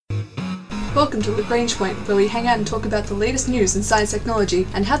Welcome to Lagrange Point, where we hang out and talk about the latest news in science technology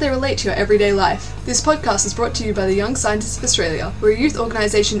and how they relate to your everyday life. This podcast is brought to you by the Young Scientists of Australia. We're a youth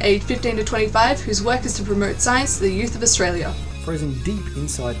organisation aged 15 to 25 whose work is to promote science to the youth of Australia. Frozen deep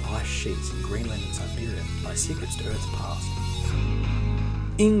inside ice sheets in Greenland and Siberia lie secrets to Earth's past.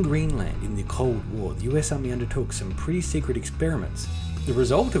 In Greenland, in the Cold War, the US Army undertook some pretty secret experiments, the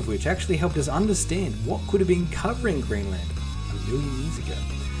result of which actually helped us understand what could have been covering Greenland a million years ago.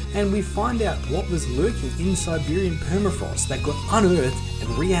 And we find out what was lurking in Siberian permafrost that got unearthed and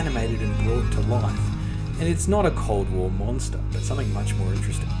reanimated and brought to life. And it's not a Cold War monster, but something much more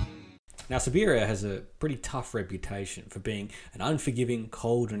interesting. Now, Siberia has a pretty tough reputation for being an unforgiving,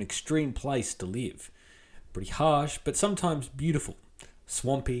 cold and extreme place to live. Pretty harsh, but sometimes beautiful.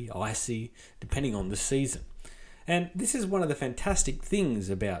 Swampy, icy, depending on the season. And this is one of the fantastic things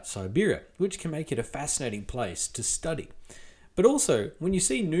about Siberia, which can make it a fascinating place to study. But also, when you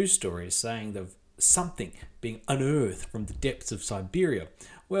see news stories saying of something being unearthed from the depths of Siberia,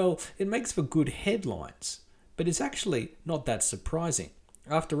 well, it makes for good headlines. But it's actually not that surprising.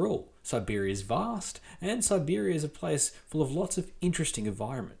 After all, Siberia is vast, and Siberia is a place full of lots of interesting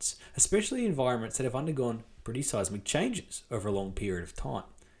environments, especially environments that have undergone pretty seismic changes over a long period of time.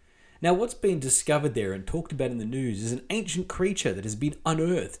 Now, what's been discovered there and talked about in the news is an ancient creature that has been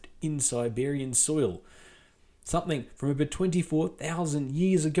unearthed in Siberian soil. Something from about 24,000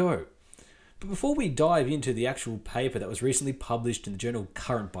 years ago. But before we dive into the actual paper that was recently published in the journal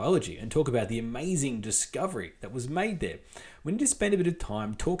Current Biology and talk about the amazing discovery that was made there, we need to spend a bit of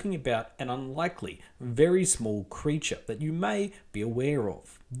time talking about an unlikely, very small creature that you may be aware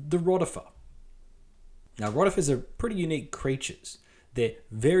of, the rotifer. Now, rotifers are pretty unique creatures. They're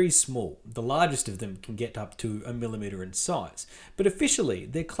very small. The largest of them can get up to 1 millimeter in size, but officially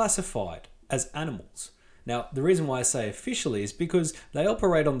they're classified as animals. Now, the reason why I say officially is because they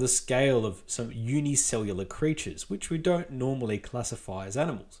operate on the scale of some unicellular creatures, which we don't normally classify as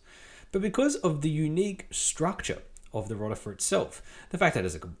animals. But because of the unique structure of the rotifer itself, the fact that it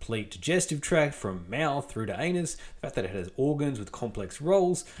has a complete digestive tract from mouth through to anus, the fact that it has organs with complex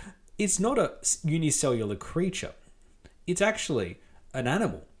roles, it's not a unicellular creature. It's actually an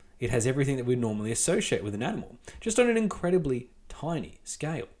animal. It has everything that we normally associate with an animal, just on an incredibly tiny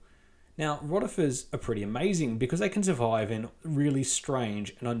scale. Now, rotifers are pretty amazing because they can survive in really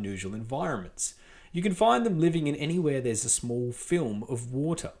strange and unusual environments. You can find them living in anywhere there's a small film of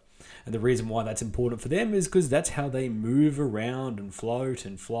water. And the reason why that's important for them is because that's how they move around and float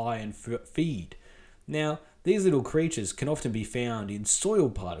and fly and feed. Now, these little creatures can often be found in soil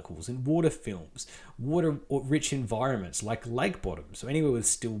particles, in water films, water-rich environments like lake bottoms, so anywhere with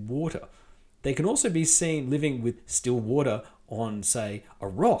still water. They can also be seen living with still water on, say, a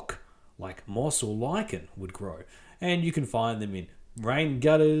rock, like moss or lichen would grow, and you can find them in rain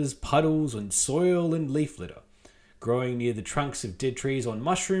gutters, puddles, and soil and leaf litter, growing near the trunks of dead trees on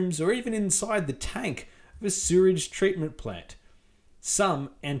mushrooms, or even inside the tank of a sewage treatment plant. Some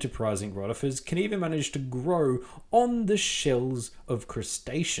enterprising rotifers can even manage to grow on the shells of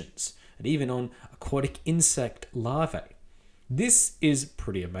crustaceans, and even on aquatic insect larvae. This is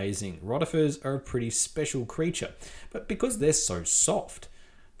pretty amazing. Rotifers are a pretty special creature, but because they're so soft,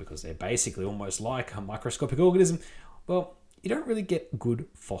 because they're basically almost like a microscopic organism, well, you don't really get good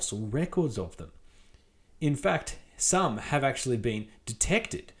fossil records of them. In fact, some have actually been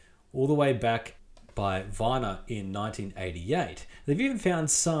detected all the way back by Viner in 1988. They've even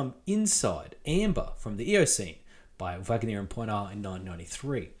found some inside amber from the Eocene by Wagner and Poinard in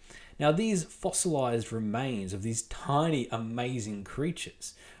 1993. Now, these fossilized remains of these tiny, amazing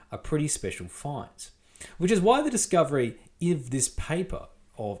creatures are pretty special finds, which is why the discovery of this paper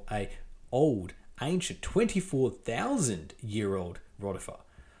of a old, ancient, 24,000-year-old rotifer.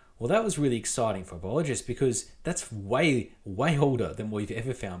 Well, that was really exciting for biologists because that's way, way older than what we've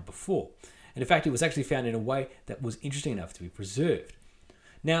ever found before. And in fact, it was actually found in a way that was interesting enough to be preserved.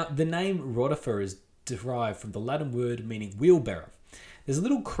 Now, the name rotifer is derived from the Latin word meaning wheelbarrow. There's a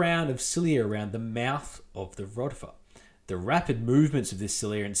little crown of cilia around the mouth of the rotifer. The rapid movements of this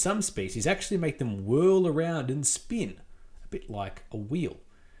cilia in some species actually make them whirl around and spin, a bit like a wheel.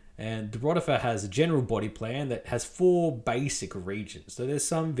 And the rotifer has a general body plan that has 4 basic regions, so there's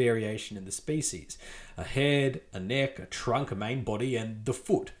some variation in the species. A head, a neck, a trunk, a main body, and the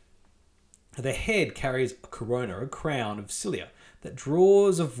foot. The head carries a corona, a crown of cilia, that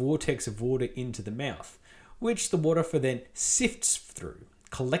draws a vortex of water into the mouth, which the rotifer then sifts through,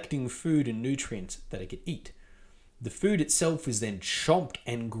 collecting food and nutrients that it can eat. The food itself is then chomped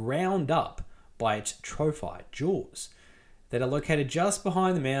and ground up by its trophi jaws that are located just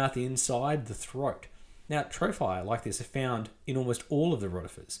behind the mouth inside the throat. Now, trophi like this are found in almost all of the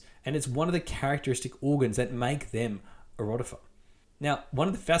rotifers, and it's one of the characteristic organs that make them a rotifer. Now, one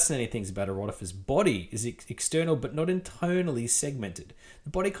of the fascinating things about a rotifer's body is it's external but not internally segmented. The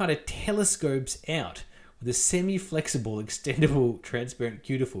body kind of telescopes out with a semi-flexible, extendable, transparent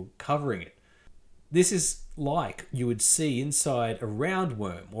cuticle covering it. This is like you would see inside a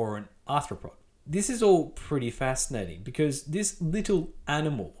roundworm or an arthropod. This is all pretty fascinating because this little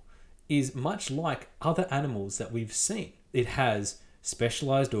animal is much like other animals that we've seen. It has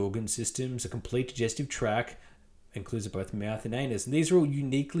specialized organ systems, a complete digestive tract, includes both mouth and anus, and these are all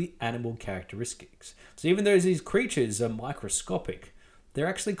uniquely animal characteristics. So even though these creatures are microscopic, they're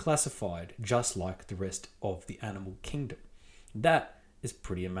actually classified just like the rest of the animal kingdom. That is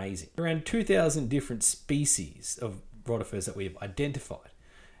pretty amazing. Around 2,000 different species of rotifers that we've identified.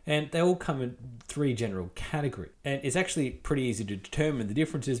 And they all come in 3 general categories. And it's actually pretty easy to determine the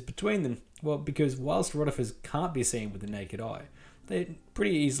differences between them. Well, because whilst rotifers can't be seen with the naked eye, they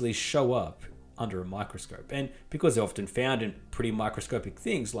pretty easily show up under a microscope. And because they're often found in pretty microscopic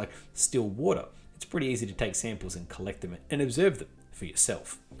things like still water, it's pretty easy to take samples and collect them and observe them for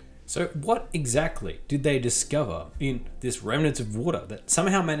yourself. So what exactly did they discover in this remnants of water that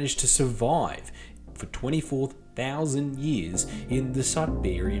somehow managed to survive for 24,000 years in the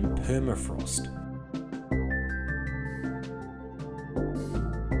Siberian permafrost?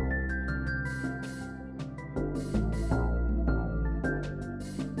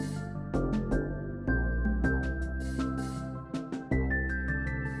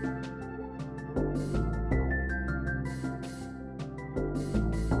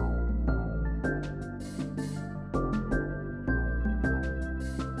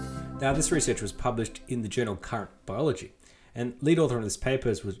 Now, this research was published in the journal Current Biology, and lead author on this paper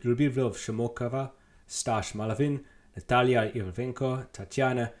was Lyubimov Shomokova, Stash Malavin, Natalia Ivavenko,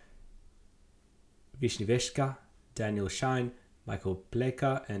 Tatiana Vishneveshka, Daniel Shine, Michael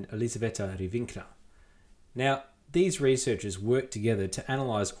Pleka, and Elizaveta Rivinkna. Now, these researchers worked together to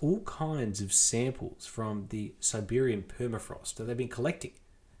analyze all kinds of samples from the Siberian permafrost that they've been collecting.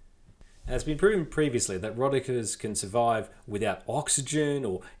 Now, it's been proven previously that rotifers can survive without oxygen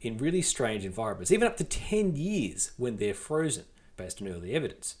or in really strange environments, even up to 10 years when they're frozen, based on early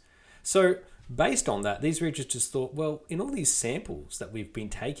evidence. So, based on that, these researchers thought, well, in all these samples that we've been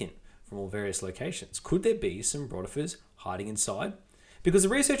taken from all various locations, could there be some rotifers hiding inside? Because the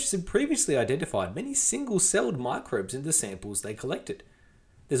researchers had previously identified many single-celled microbes in the samples they collected.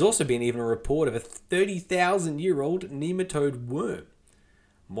 There's also been even a report of a 30,000-year-old nematode worm.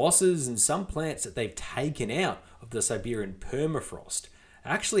 Mosses and some plants that they've taken out of the Siberian permafrost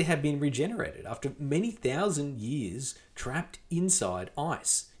actually have been regenerated after many thousand years trapped inside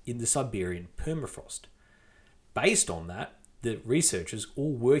ice in the Siberian permafrost. Based on that, the researchers,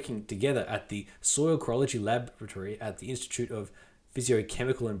 all working together at the Soil Chorology Laboratory at the Institute of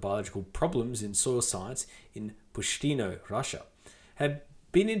Physiochemical and Biological Problems in Soil Science in Pushchino, Russia, have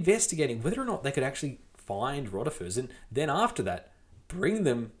been investigating whether or not they could actually find rotifers, and then after that, bring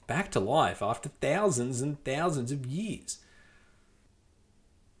them back to life after thousands and thousands of years.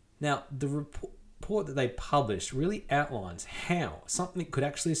 Now, the report that they published really outlines how something could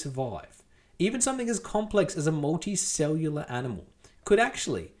actually survive. Even something as complex as a multicellular animal could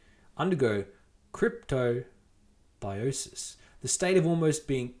actually undergo cryptobiosis, the state of almost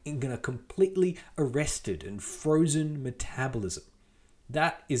being in a completely arrested and frozen metabolism.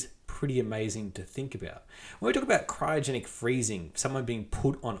 That is pretty amazing to think about. When we talk about cryogenic freezing, someone being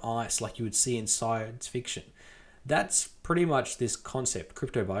put on ice like you would see in science fiction, that's pretty much this concept,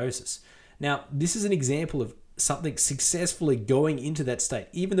 cryptobiosis. Now, this is an example of something successfully going into that state,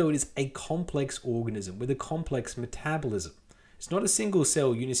 even though it is a complex organism with a complex metabolism. It's not a single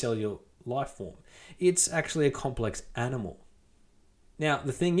cell unicellular life form. It's actually a complex animal. Now,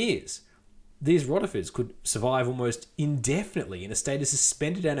 the thing is, these rotifers could survive almost indefinitely in a state of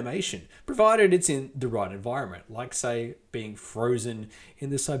suspended animation, provided it's in the right environment, like, say, being frozen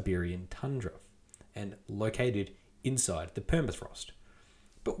in the Siberian tundra and located inside the permafrost.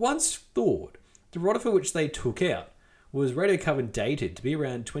 But once thawed, the rotifer which they took out was radiocarbon dated to be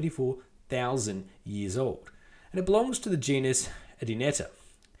around 24,000 years old, and it belongs to the genus Adineta. It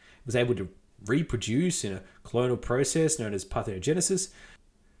was able to reproduce in a clonal process known as parthenogenesis.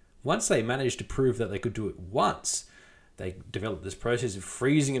 Once they managed to prove that they could do it once, they developed this process of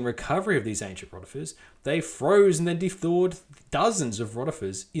freezing and recovery of these ancient rotifers. They froze and then thawed dozens of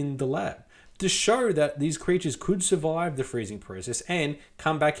rotifers in the lab to show that these creatures could survive the freezing process and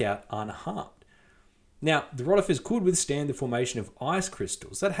come back out unharmed. Now, the rotifers could withstand the formation of ice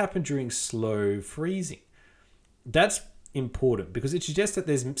crystals that happen during slow freezing. That's important because it suggests that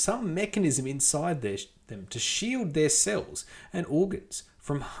there's some mechanism inside their them to shield their cells and organs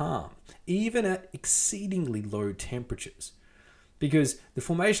from harm, even at exceedingly low temperatures. Because the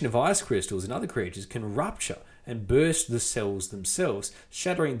formation of ice crystals in other creatures can rupture and burst the cells themselves,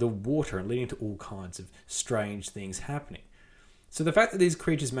 shattering the water and leading to all kinds of strange things happening. So the fact that these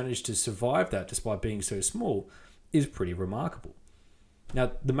creatures managed to survive that despite being so small is pretty remarkable.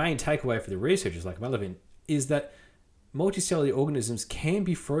 Now, the main takeaway for the researchers like Melvin is that multicellular organisms can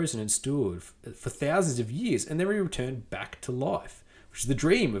be frozen and stored for thousands of years and then returned back to life, which is the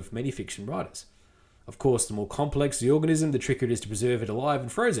dream of many fiction writers. Of course, the more complex the organism, the trickier it is to preserve it alive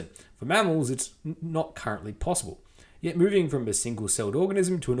and frozen. For mammals, it's not currently possible. Yet moving from a single-celled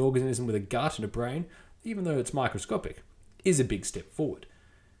organism to an organism with a gut and a brain, even though it's microscopic, is a big step forward.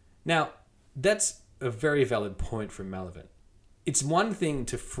 Now, that's a very valid point from Melvin. It's one thing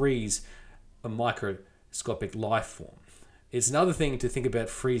to freeze a microscopic life form. It's another thing to think about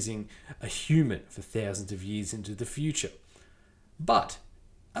freezing a human for thousands of years into the future. But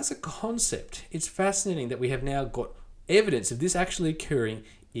as a concept, it's fascinating that we have now got evidence of this actually occurring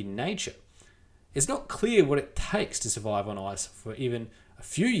in nature. It's not clear what it takes to survive on ice for even a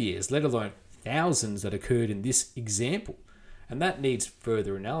few years, let alone thousands that occurred in this example, and that needs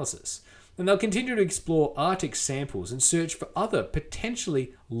further analysis. And they'll continue to explore Arctic samples and search for other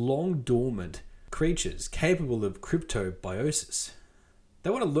potentially long-dormant creatures capable of cryptobiosis. They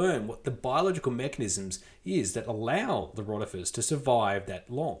want to learn what the biological mechanisms is that allow the rotifers to survive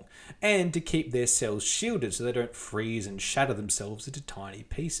that long and to keep their cells shielded so they don't freeze and shatter themselves into tiny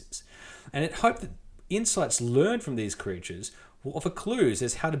pieces. And it hoped that insights learned from these creatures will offer clues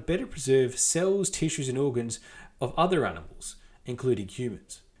as how to better preserve cells, tissues and organs of other animals, including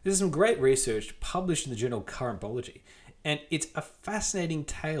humans. This is some great research published in the journal Current Biology, and it's a fascinating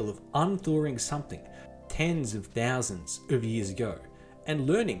tale of unthawing something tens of thousands of years ago and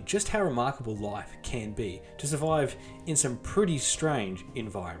learning just how remarkable life can be to survive in some pretty strange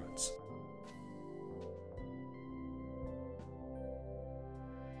environments.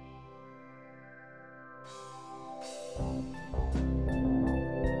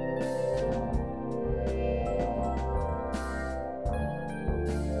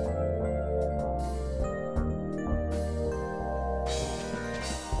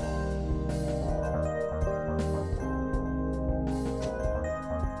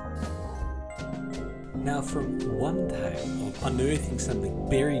 Now, from one tale of unearthing something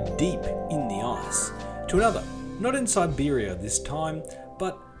buried deep in the ice to another, not in Siberia this time,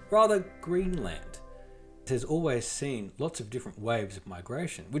 but rather Greenland. It has always seen lots of different waves of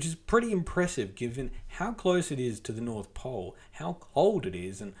migration, which is pretty impressive given how close it is to the North Pole, how cold it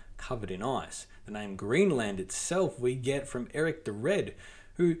is and covered in ice. The name Greenland itself we get from Eric the Red,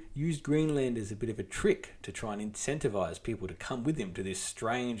 who used Greenland as a bit of a trick to try and incentivize people to come with him to this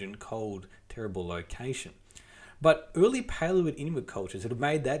strange and cold, terrible location. But early Paleo and Inuit cultures had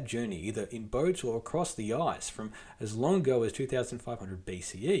made that journey either in boats or across the ice from as long ago as 2500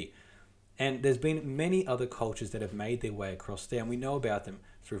 BCE. And there's been many other cultures that have made their way across there, and we know about them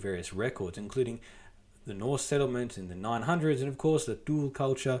through various records, including the Norse settlement in the 900s and of course the Thule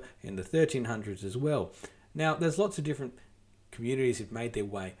culture in the 1300s as well. Now, there's lots of different communities have made their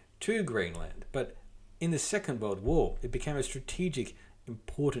way to Greenland, but in the Second World War, it became a strategic,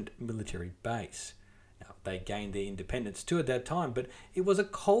 important military base. Now, they gained their independence too at that time, but it was a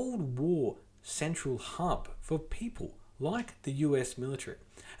Cold War central hub for people like the US military.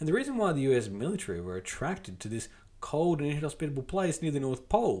 And the reason why the US military were attracted to this cold and inhospitable place near the North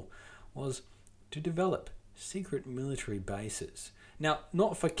Pole was to develop secret military bases. Now,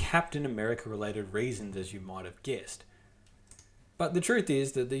 not for Captain America related reasons as you might have guessed. But the truth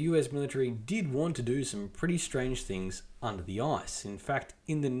is that the US military did want to do some pretty strange things under the ice. In fact,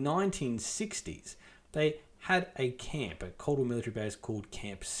 in the 1960s, they had a camp, a Cold War military base called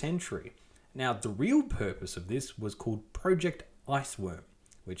Camp Century. Now, the real purpose of this was called Project Iceworm,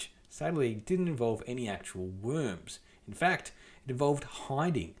 which sadly didn't involve any actual worms. In fact, it involved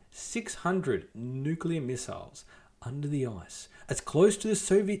hiding 600 nuclear missiles under the ice, as close to the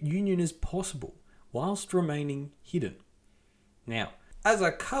Soviet Union as possible, whilst remaining hidden. Now, as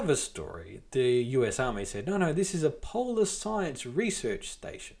a cover story, the US Army said, no, this is a polar science research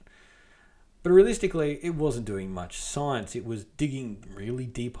station. But realistically, it wasn't doing much science. It was digging really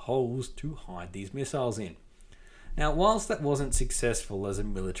deep holes to hide these missiles in. Now, whilst that wasn't successful as a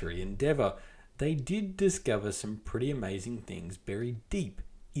military endeavour, they did discover some pretty amazing things buried deep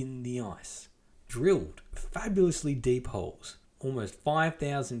in the ice. Drilled fabulously deep holes, almost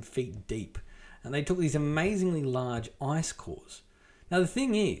 5,000 feet deep, and they took these amazingly large ice cores. Now the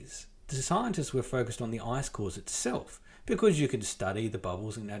thing is, the scientists were focused on the ice cores itself, because you can study the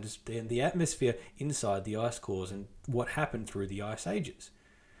bubbles and understand the atmosphere inside the ice cores and what happened through the ice ages.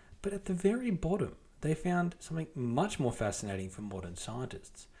 But at the very bottom, they found something much more fascinating for modern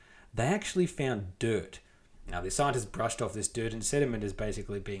scientists. They actually found dirt. Now, the scientists brushed off this dirt and sediment as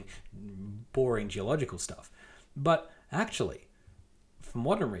basically being boring geological stuff. But actually, for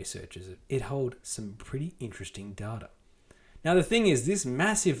modern researchers, it held some pretty interesting data. Now, the thing is, this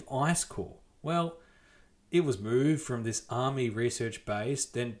massive ice core, well, it was moved from this army research base,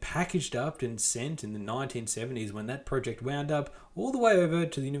 then packaged up and sent in the 1970s when that project wound up all the way over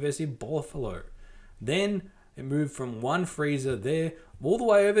to the University of Buffalo. Then it moved from one freezer there all the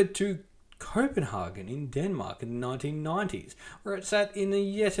way over to Copenhagen in Denmark in the 1990s, where it sat in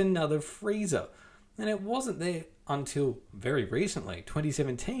yet another freezer. And it wasn't there until very recently,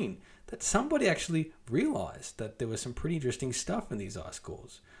 2017, that somebody actually realized that there was some pretty interesting stuff in these ice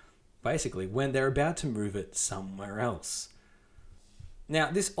cores. Basically, when they're about to move it somewhere else.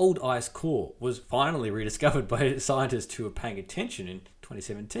 Now, this old ice core was finally rediscovered by scientists who were paying attention in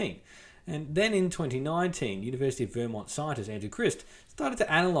 2017. And then in 2019, University of Vermont scientist Andrew Christ started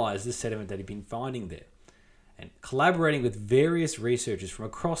to analyse the sediment that he'd been finding there. And collaborating with various researchers from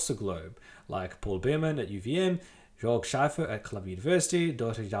across the globe, like Paul Biermann at UVM, Jörg Schäfer at Columbia University,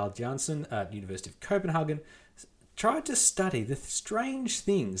 Dr. Jarl Janssen at University of Copenhagen, tried to study the strange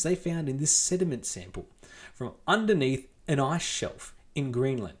things they found in this sediment sample from underneath an ice shelf in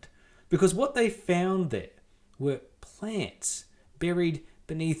Greenland. Because what they found there were plants buried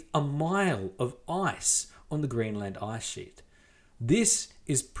beneath a mile of ice on the Greenland ice sheet. This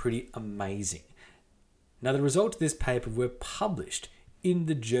is pretty amazing. Now, the results of this paper were published in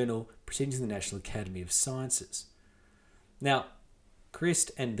the journal Proceedings of the National Academy of Sciences. Now,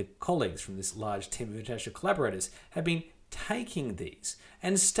 Christ and the colleagues from this large team of international collaborators have been taking these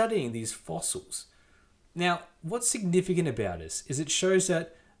and studying these fossils. Now, what's significant about this is it shows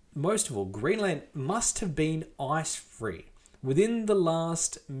that, most of all, Greenland must have been ice-free within the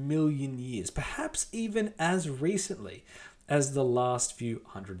last million years, perhaps even as recently as the last few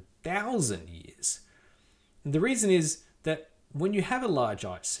 100,000 years. And the reason is that when you have a large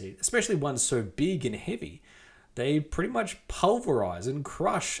ice sheet, especially one so big and heavy, they pretty much pulverize and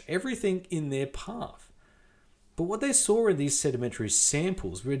crush everything in their path. But what they saw in these sedimentary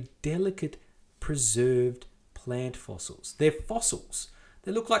samples were delicate, preserved plant fossils. They're fossils.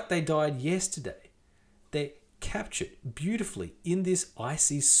 They look like they died yesterday. They're captured beautifully in this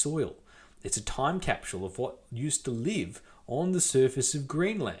icy soil. It's a time capsule of what used to live on the surface of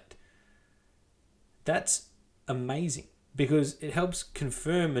Greenland. That's amazing, because it helps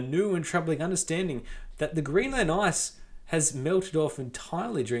confirm a new and troubling understanding that the Greenland ice has melted off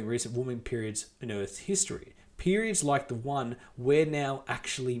entirely during recent warming periods in Earth's history. Periods like the one we're now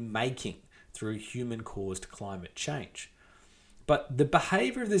actually making through human-caused climate change. But the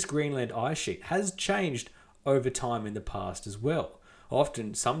behaviour of this Greenland ice sheet has changed over time in the past as well,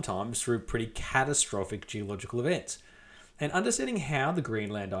 often sometimes through pretty catastrophic geological events. And understanding how the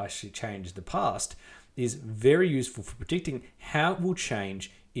Greenland ice sheet changed in the past is very useful for predicting how it will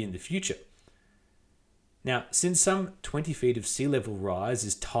change in the future. Now, since some 20 feet of sea level rise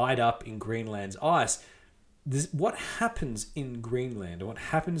is tied up in Greenland's ice, what happens in Greenland and what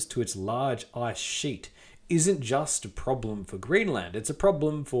happens to its large ice sheet isn't just a problem for Greenland, it's a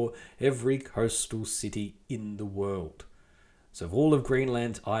problem for every coastal city in the world. So if all of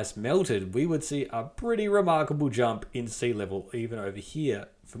Greenland's ice melted, we would see a pretty remarkable jump in sea level, even over here,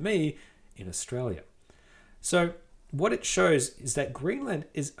 for me, in Australia. So what it shows is that Greenland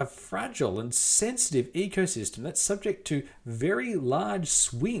is a fragile and sensitive ecosystem that's subject to very large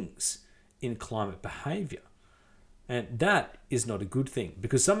swings in climate behaviour. And that is not a good thing,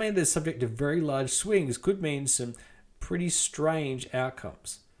 because something that's subject to very large swings could mean some pretty strange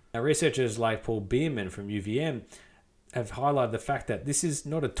outcomes. Now, researchers like Paul Biermann from UVM have highlighted the fact that this is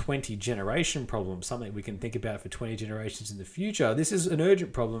not a 20-generation problem, something we can think about for 20 generations in the future. This is an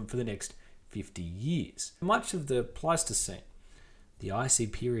urgent problem for the next 50 years. Much of the Pleistocene, the icy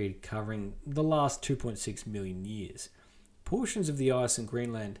period covering the last 2.6 million years, portions of the ice in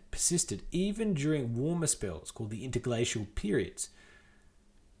Greenland persisted even during warmer spells called the interglacial periods.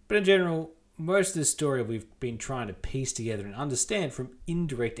 But in general, most of the story we've been trying to piece together and understand from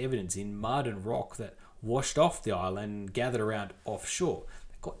indirect evidence in mud and rock that washed off the island and gathered around offshore.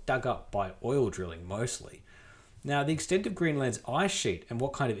 They got dug up by oil drilling mostly. Now, the extent of Greenland's ice sheet and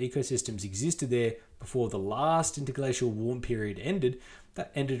what kind of ecosystems existed there before the last interglacial warm period ended,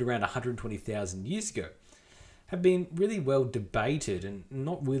 that ended around 120,000 years ago, have been really well debated and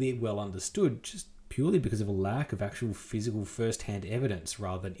not really well understood, just purely because of a lack of actual physical first-hand evidence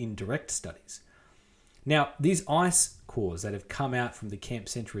rather than indirect studies. Now, these ice cores that have come out from the Camp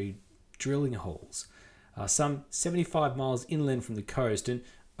Century drilling holes are some 75 miles inland from the coast and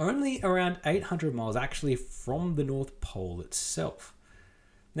only around 800 miles actually from the North Pole itself.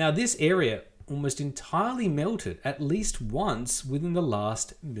 Now, this area almost entirely melted at least once within the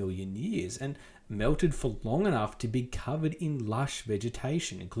last million years, and melted for long enough to be covered in lush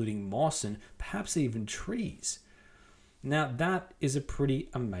vegetation, including moss and perhaps even trees. Now, that is a pretty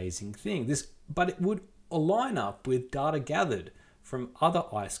amazing thing. But it would line up with data gathered from other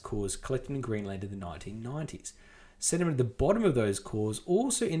ice cores collected in Greenland in the 1990s. Sediment at the bottom of those cores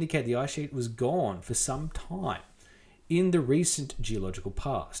also indicate the ice sheet was gone for some time in the recent geological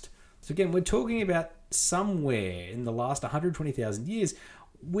past. So again, we're talking about somewhere in the last 120,000 years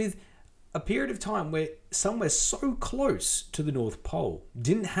with a period of time where somewhere so close to the North Pole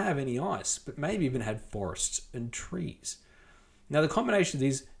didn't have any ice, but maybe even had forests and trees. Now, the combination of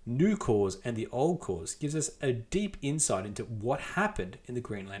these new cores and the old cores gives us a deep insight into what happened in the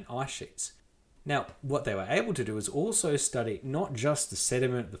Greenland ice sheets. Now, what they were able to do is also study not just the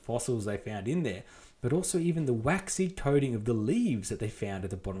sediment, the fossils they found in there, but also even the waxy coating of the leaves that they found at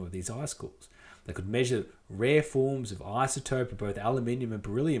the bottom of these ice cores. They could measure rare forms of isotope of both aluminium and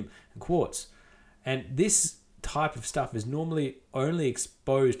beryllium and quartz. And this type of stuff is normally only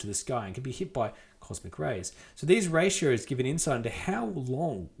exposed to the sky and can be hit by cosmic rays. So these ratios give an insight into how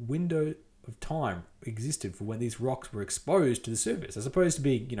long window of time existed for when these rocks were exposed to the surface, as opposed to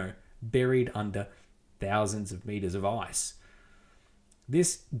being, buried under thousands of meters of ice.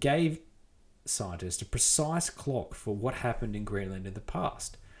 This gave scientists a precise clock for what happened in Greenland in the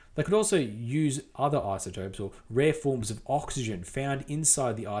past. They could also use other isotopes or rare forms of oxygen found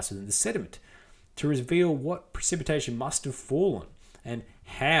inside the ice within the sediment to reveal what precipitation must have fallen and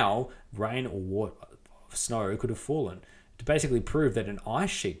how rain or water, snow could have fallen, to basically prove that an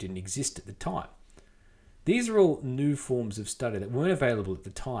ice sheet didn't exist at the time. These are all new forms of study that weren't available at the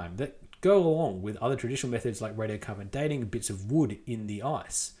time that go along with other traditional methods like radiocarbon dating bits of wood in the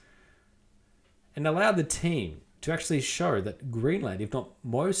ice, and allowed the team to actually show that Greenland, if not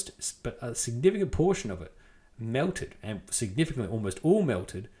most, but a significant portion of it, melted, and significantly almost all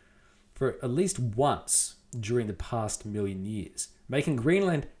melted, for at least once during the past million years, making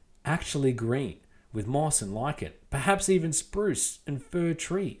Greenland actually green, with moss and lichen, perhaps even spruce and fir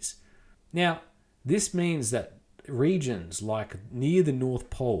trees. Now, this means that regions like near the North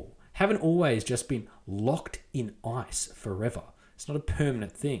Pole haven't always just been locked in ice forever. It's not a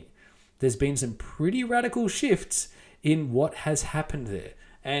permanent thing. There's been some pretty radical shifts in what has happened there.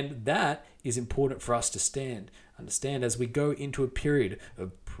 And that is important for us to understand as we go into a period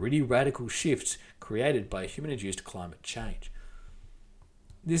of pretty radical shifts created by human-induced climate change.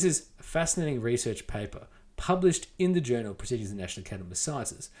 This is a fascinating research paper published in the journal Proceedings of the National Academy of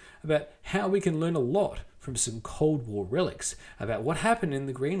Sciences about how we can learn a lot from some Cold War relics about what happened in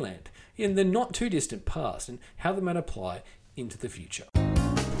the Greenland in the not too distant past and how they might apply into the future.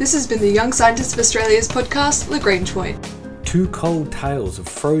 This has been the Young Scientists of Australia's podcast, Lagrange Point. Two cold tales of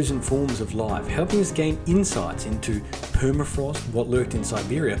frozen forms of life, helping us gain insights into permafrost, what lurked in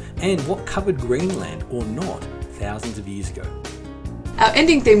Siberia, and what covered Greenland or not thousands of years ago. Our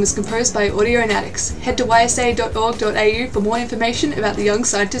ending theme was composed by Audionautics. Head to ysa.org.au for more information about the Young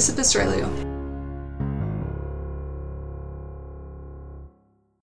Scientists of Australia.